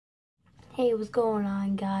Hey, what's going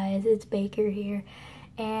on, guys? It's Baker here,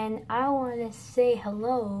 and I want to say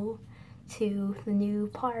hello to the new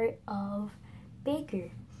part of Baker.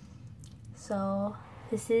 So,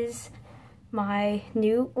 this is my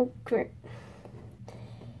new, come here.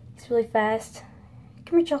 He's really fast.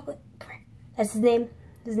 Come here, Chocolate. Come here. That's his name.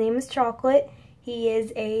 His name is Chocolate. He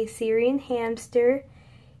is a Syrian hamster.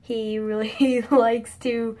 He really likes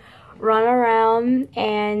to run around,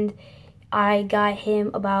 and I got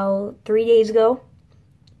him about 3 days ago.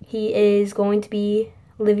 He is going to be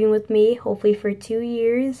living with me, hopefully for 2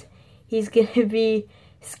 years. He's going to be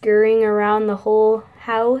scurrying around the whole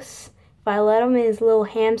house if I let him in his little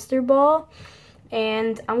hamster ball.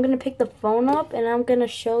 And I'm going to pick the phone up and I'm going to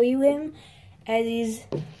show you him as he's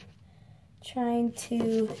trying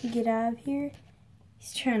to get out of here.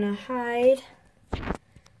 He's trying to hide.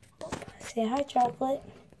 Say hi, Chocolate.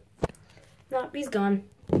 Nope, he's gone.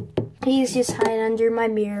 He's just hiding under my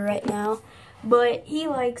mirror right now, but he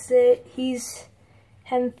likes it. He's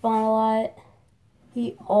having fun a lot.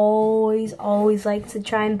 He always likes to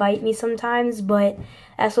try and bite me sometimes, but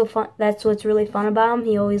that's what's really fun about him.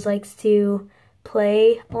 He always likes to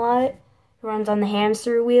play a lot. He runs on the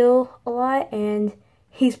hamster wheel a lot, and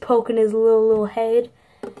he's poking his little head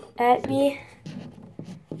at me.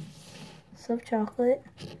 So, Chocolate.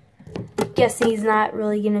 Guessing he's not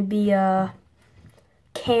really gonna be a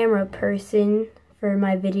camera person for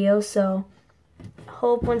my video, so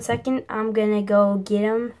hold 1 second. I'm gonna go get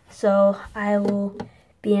him, so I will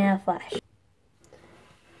be in a flash.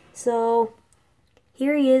 So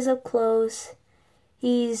here he is up close.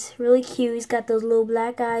 He's really cute. He's got those little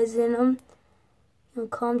black eyes in him. You'll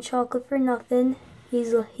call him Chocolate for nothing.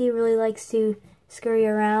 He really likes to scurry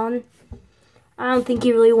around. I don't think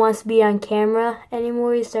he really wants to be on camera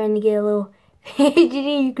anymore. He's starting to get a little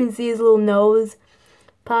fidgety. You can see his little nose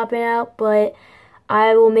popping out, but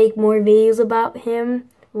I will make more videos about him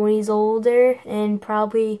when he's older and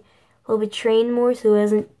probably a little bit trained more so he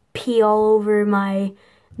doesn't pee all over my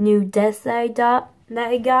new desk that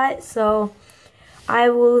I got. So I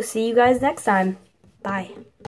will see you guys next time. Bye.